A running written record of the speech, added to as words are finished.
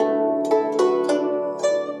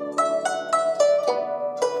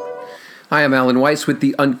Hi, I'm Alan Weiss with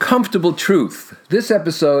The Uncomfortable Truth. This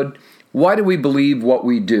episode, why do we believe what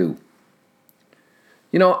we do?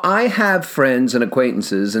 You know, I have friends and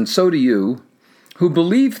acquaintances, and so do you, who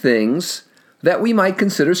believe things that we might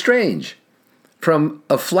consider strange. From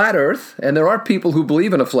a flat earth, and there are people who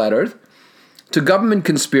believe in a flat earth, to government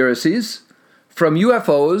conspiracies, from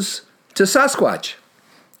UFOs to Sasquatch.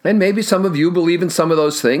 And maybe some of you believe in some of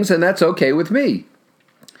those things, and that's okay with me.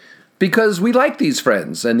 Because we like these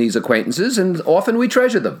friends and these acquaintances, and often we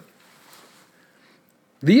treasure them.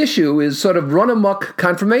 The issue is sort of run-amok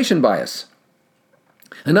confirmation bias.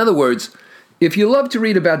 In other words, if you love to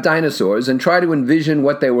read about dinosaurs and try to envision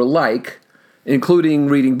what they were like, including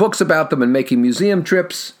reading books about them and making museum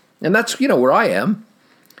trips, and that's, where I am,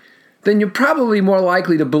 then you're probably more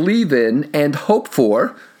likely to believe in and hope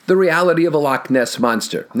for the reality of a Loch Ness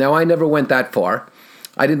monster. Now, I never went that far.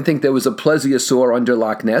 I didn't think there was a plesiosaur under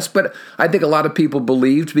Loch Ness, but I think a lot of people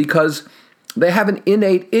believed because they have an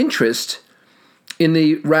innate interest in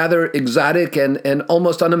the rather exotic and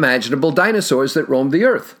almost unimaginable dinosaurs that roamed the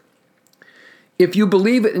earth. If you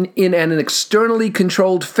believe in an externally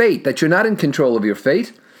controlled fate, that you're not in control of your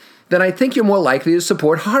fate, then I think you're more likely to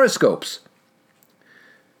support horoscopes.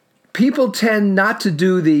 People tend not to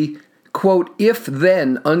do the, quote,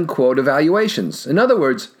 if-then, unquote, evaluations. In other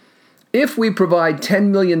words, if we provide $10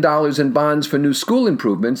 million in bonds for new school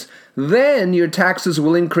improvements, then your taxes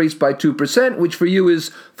will increase by 2%, which for you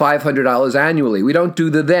is $500 annually. We don't do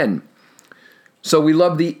the then. So we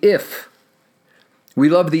love the if. We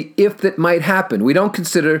love the if that might happen. We don't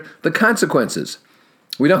consider the consequences.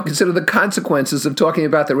 We don't consider the consequences of talking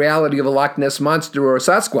about the reality of a Loch Ness monster or a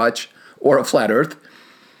Sasquatch or a flat earth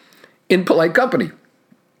in polite company.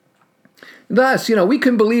 Thus, we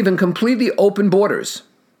can believe in completely open borders.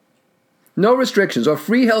 No restrictions, or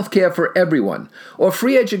free health care for everyone, or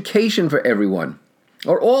free education for everyone,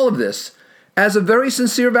 or all of this as a very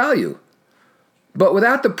sincere value. But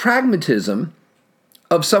without the pragmatism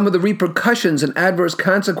of some of the repercussions and adverse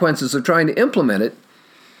consequences of trying to implement it,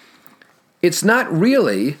 it's not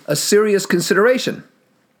really a serious consideration.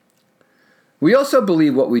 We also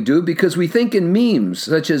believe what we do because we think in memes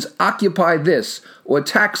such as occupy this, or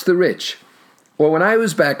tax the rich, or when I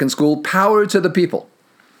was back in school, power to the people.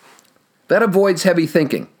 That avoids heavy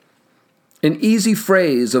thinking. An easy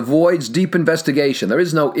phrase avoids deep investigation. There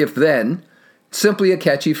is no if-then, simply a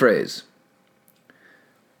catchy phrase.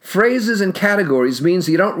 Phrases and categories means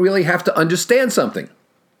you don't really have to understand something.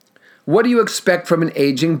 What do you expect from an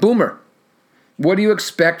aging boomer? What do you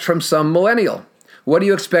expect from some millennial? What do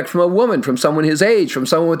you expect from a woman, from someone his age, from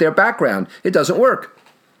someone with their background? It doesn't work.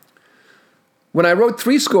 When I wrote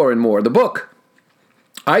 70 and More, the book,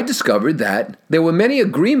 I discovered that there were many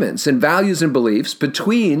agreements in values and beliefs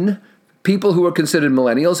between people who were considered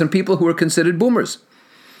millennials and people who were considered boomers.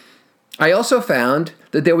 I also found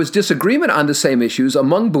that there was disagreement on the same issues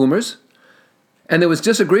among boomers, and there was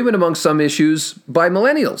disagreement among some issues by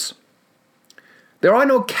millennials. There are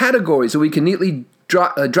no categories that we can neatly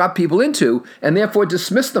drop people into and therefore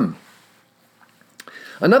dismiss them.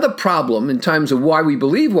 Another problem in terms of why we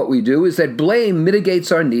believe what we do is that blame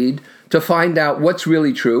mitigates our need to find out what's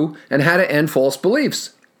really true and how to end false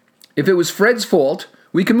beliefs. If it was Fred's fault,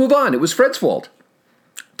 we can move on. It was Fred's fault.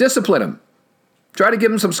 Discipline him. Try to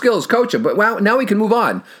give him some skills, coach him. But now we can move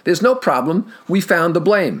on. There's no problem. We found the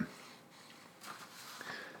blame.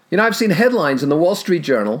 I've seen headlines in the Wall Street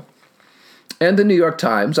Journal and the New York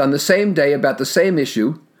Times on the same day about the same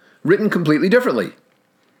issue, written completely differently.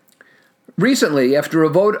 Recently, after a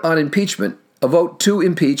vote on impeachment, a vote to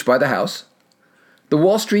impeach by the House, the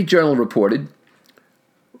Wall Street Journal reported,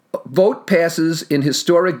 vote passes in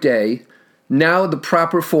historic day, now the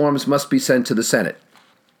proper forms must be sent to the Senate.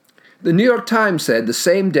 The New York Times said the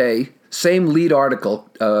same day, same lead article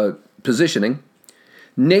positioning,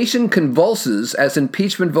 nation convulses as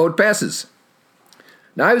impeachment vote passes.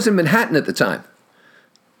 Now, I was in Manhattan at the time.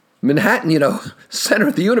 Manhattan, center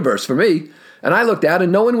of the universe for me. And I looked out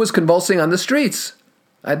and no one was convulsing on the streets.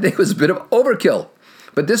 I think it was a bit of overkill.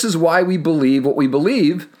 But this is why we believe what we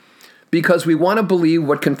believe, because we want to believe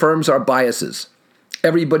what confirms our biases.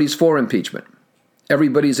 Everybody's for impeachment.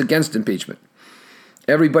 Everybody's against impeachment.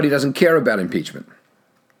 Everybody doesn't care about impeachment.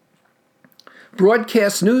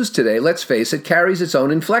 Broadcast news today, let's face it, carries its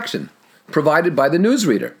own inflection, provided by the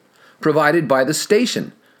newsreader, provided by the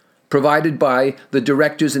station, provided by the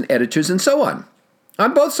directors and editors and so on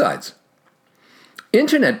both sides.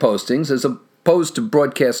 Internet postings, as opposed to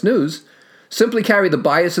broadcast news, simply carry the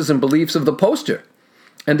biases and beliefs of the poster,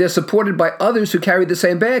 and they're supported by others who carry the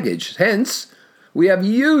same baggage. Hence, we have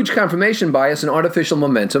huge confirmation bias and artificial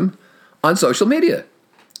momentum on social media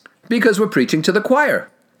because we're preaching to the choir.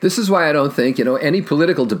 This is why I don't think, any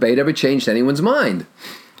political debate ever changed anyone's mind.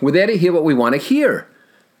 We're there to hear what we want to hear.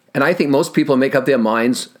 And I think most people make up their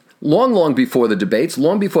minds long, long before the debates,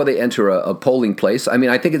 long before they enter a polling place. I mean,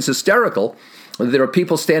 I think it's hysterical. There are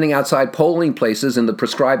people standing outside polling places in the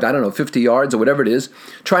prescribed, 50 yards or whatever it is,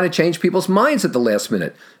 trying to change people's minds at the last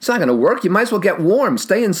minute. It's not going to work. You might as well get warm.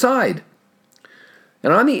 Stay inside.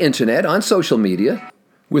 And on the internet, on social media,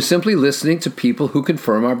 we're simply listening to people who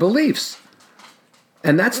confirm our beliefs.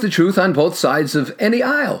 And that's the truth on both sides of any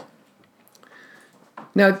aisle.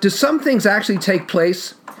 Now, do some things actually take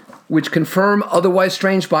place which confirm otherwise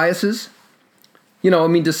strange biases?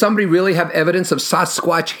 Does somebody really have evidence of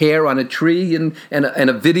Sasquatch hair on a tree and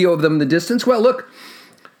a video of them in the distance? Well, look,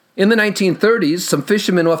 in the 1930s, some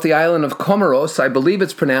fishermen off the island of Comoros, I believe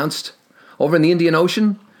it's pronounced, over in the Indian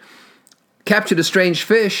Ocean, captured a strange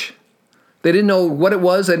fish. They didn't know what it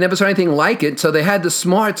was. They never saw anything like it, so they had the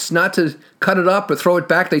smarts not to cut it up or throw it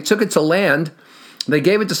back. They took it to land. They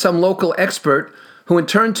gave it to some local expert, who in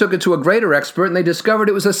turn took it to a greater expert, and they discovered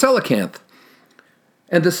it was a coelacanth.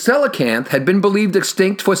 And the coelacanth had been believed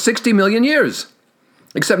extinct for 60 million years,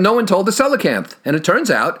 except no one told the coelacanth. And it turns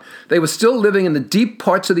out they were still living in the deep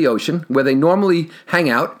parts of the ocean where they normally hang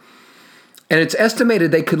out. And it's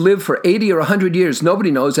estimated they could live for 80 or 100 years. Nobody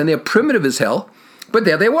knows, and they're primitive as hell. But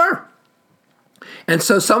there they were. And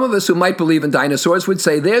so some of us who might believe in dinosaurs would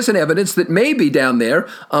say there's an evidence that maybe down there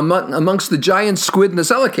amongst the giant squid and the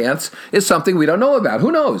coelacanths is something we don't know about.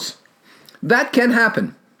 Who knows? That can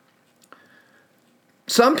happen.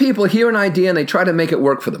 Some people hear an idea and they try to make it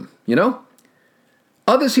work for them,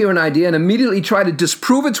 Others hear an idea and immediately try to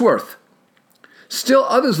disprove its worth. Still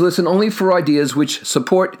others listen only for ideas which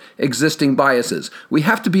support existing biases. We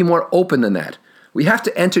have to be more open than that. We have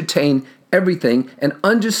to entertain everything and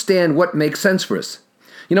understand what makes sense for us.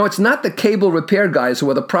 It's not the cable repair guys who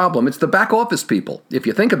are the problem. It's the back office people. If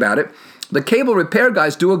you think about it, the cable repair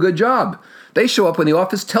guys do a good job. They show up when the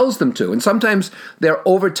office tells them to, and sometimes they're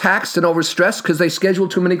overtaxed and overstressed because they schedule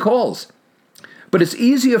too many calls. But it's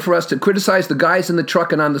easier for us to criticize the guys in the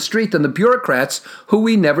truck and on the street than the bureaucrats who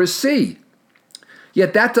we never see.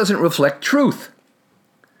 Yet that doesn't reflect truth.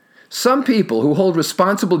 Some people who hold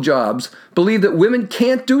responsible jobs believe that women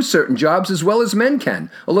can't do certain jobs as well as men can,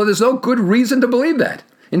 although there's no good reason to believe that.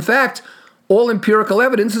 In fact, all empirical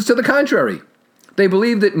evidence is to the contrary. They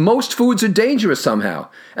believe that most foods are dangerous somehow,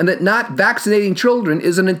 and that not vaccinating children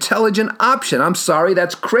is an intelligent option. I'm sorry,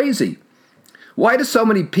 that's crazy. Why do so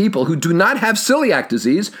many people who do not have celiac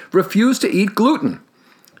disease refuse to eat gluten?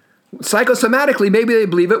 Psychosomatically, maybe they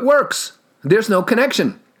believe it works. There's no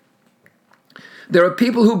connection. There are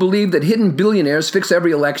people who believe that hidden billionaires fix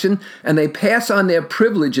every election, and they pass on their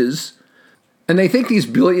privileges, and they think these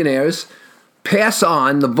billionaires pass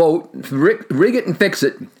on the vote, rig it and fix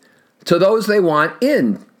it, to those they want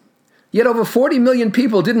in. Yet over 40 million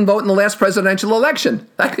people didn't vote in the last presidential election.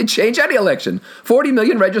 That could change any election. 40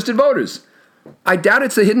 million registered voters. I doubt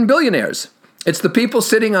it's the hidden billionaires. It's the people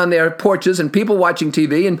sitting on their porches and people watching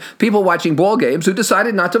TV and people watching ball games who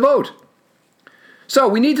decided not to vote. So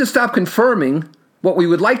we need to stop confirming what we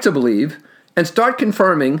would like to believe and start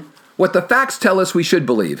confirming what the facts tell us we should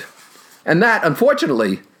believe. And that,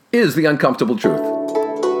 unfortunately, is the uncomfortable truth.